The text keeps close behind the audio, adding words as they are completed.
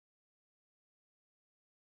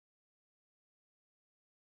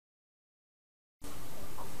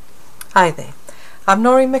Hi there, I'm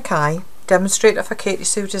Noreen Mackay, demonstrator for Katie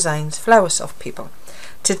Sue Designs Flower Soft People.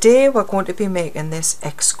 Today we're going to be making this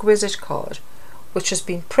exquisite card which has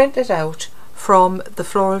been printed out from the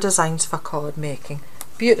Floral Designs for Card Making.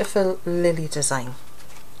 Beautiful lily design.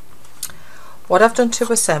 What I've done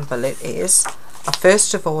to assemble it is I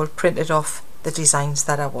first of all printed off the designs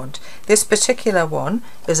that I want. This particular one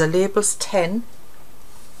is a Labels 10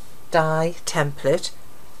 die template,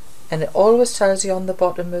 and it always tells you on the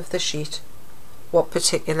bottom of the sheet what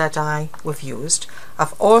particular die we've used.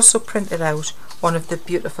 I've also printed out one of the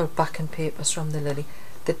beautiful backing papers from the lily.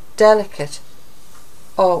 The delicate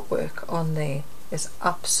artwork on there is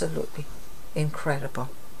absolutely incredible.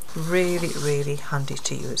 Really handy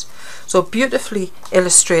to use. So beautifully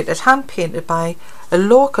illustrated, hand painted by a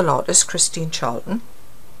local artist, Christine Charlton.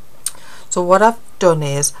 So what I've done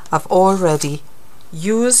is I've already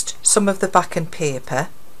used some of the backing paper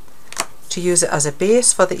to use it as a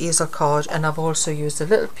base for the easel card, and I've also used a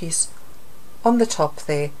little piece on the top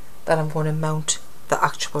there that I'm going to mount the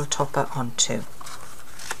actual topper onto.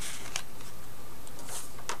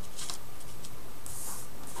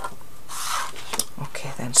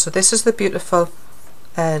 Okay then, so this is the beautiful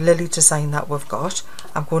lily design that we've got.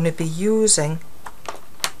 I'm going to be using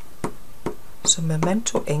some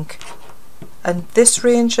Memento ink and this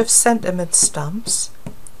range of sentiment stamps.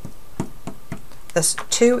 There's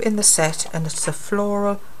 2 in the set, and it's the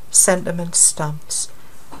Floral sentiment stamps.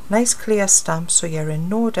 Nice clear stamps, so you're in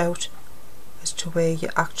no doubt as to where you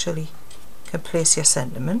actually can place your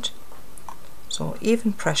sentiment. So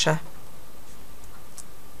even pressure,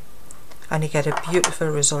 and you get a beautiful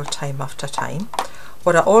result time after time.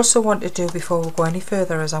 What I also want to do before we go any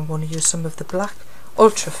further is I'm going to use some of the black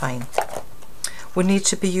ultrafine. We need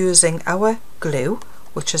to be using our glue,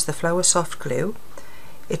 which is the Flower Soft glue.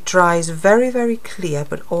 It dries very clear,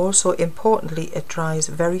 but also importantly it dries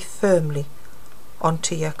very firmly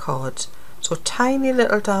onto your cards. So tiny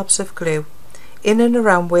little dabs of glue in and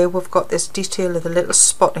around where we've got this detail of the little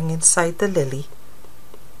spotting inside the lily,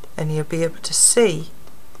 and you'll be able to see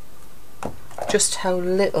just how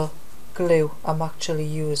little glue I'm actually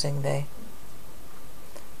using there.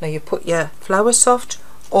 Now you put your Flower Soft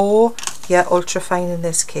or your ultrafine in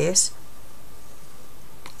this case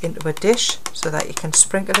into a dish so that you can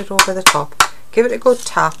sprinkle it over the top. Give it a good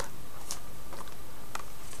tap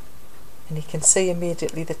and you can see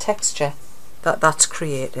immediately the texture that's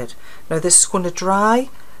created. Now this is going to dry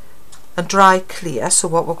and dry clear, so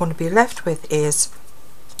what we're going to be left with is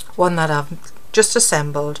one that I've just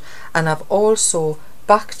assembled, and I've also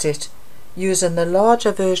backed it using the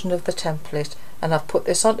larger version of the template, and I've put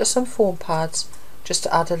this onto some foam pads just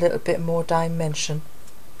to add a little bit more dimension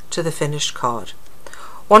to the finished card.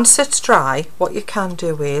 Once it's dry, what you can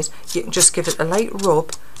do is you can just give it a light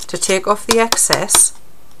rub to take off the excess,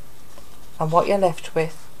 and what you're left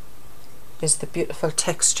with is the beautiful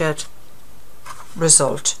textured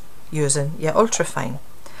result using your ultrafine.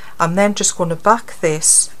 I'm then just going to back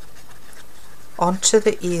this onto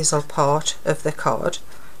the easel part of the card,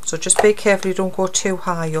 so just be careful you don't go too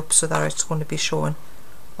high up so that it's going to be showing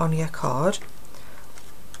on your card.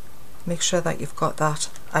 Make sure that you've got that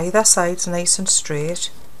either side's nice and straight,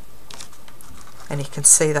 and you can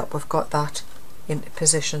see that we've got that into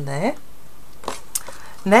position there.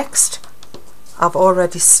 Next, I've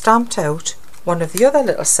already stamped out one of the other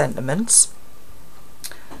little sentiments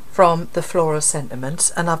from the Floral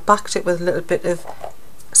sentiments, and I've backed it with a little bit of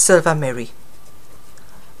silver mirri.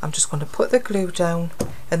 I'm just going to put the glue down,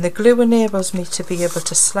 and the glue enables me to be able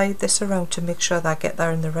to slide this around to make sure that I get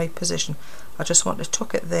there in the right position. I just want to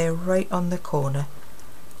tuck it there right on the corner.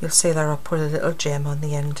 You'll see that I put a little gem on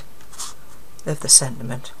the end of the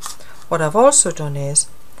sentiment. What I've also done is,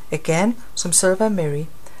 again, some silver mirri,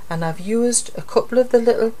 and I've used a couple of the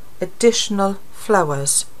little additional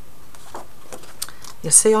flowers. You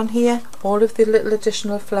see on here all of the little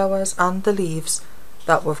additional flowers and the leaves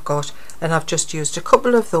that we've got, and I've just used a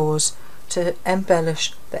couple of those to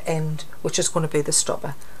embellish the end, which is going to be the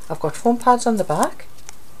stopper. I've got foam pads on the back,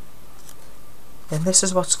 and this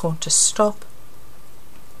is what's going to stop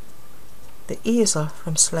the easel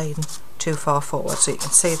from sliding too far forward, so you can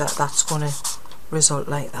see that that's going to result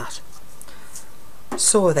like that.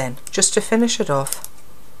 So then, just to finish it off,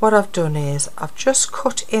 what I've done is I've just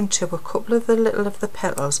cut into a couple of the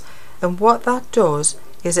petals, and what that does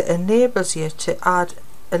is it enables you to add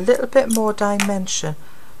a little bit more dimension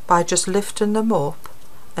by just lifting them up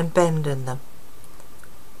and bending them.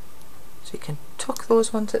 So you can tuck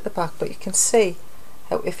those ones at the back, but you can see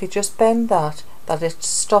how if you just bend that it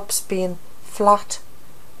stops being flat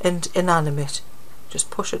and inanimate.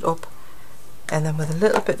 Just push it up, and then with a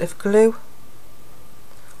little bit of glue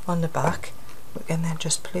on the back. We can then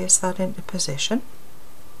just place that into position.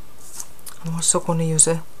 I'm also going to use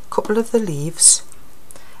a couple of the leaves,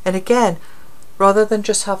 and again, rather than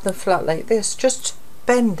just have them flat like this, just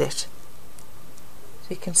bend it. So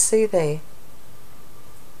you can see there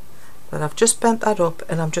that I've just bent that up,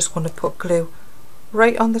 and I'm just going to put glue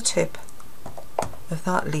right on the tip of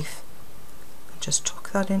that leaf and just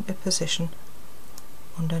tuck that into position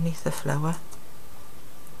underneath the flower.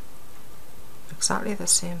 Exactly the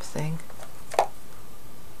same thing.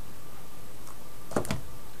 A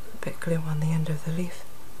bit glue on the end of the leaf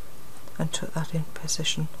and tuck that in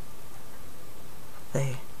position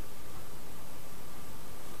there.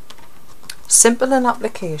 Simple in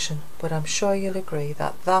application, but I'm sure you'll agree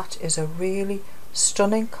that that is a really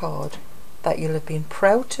stunning card that you'll have been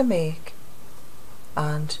proud to make,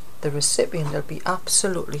 and the recipient will be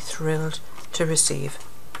absolutely thrilled to receive.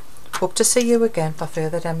 Hope to see you again for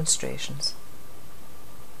further demonstrations.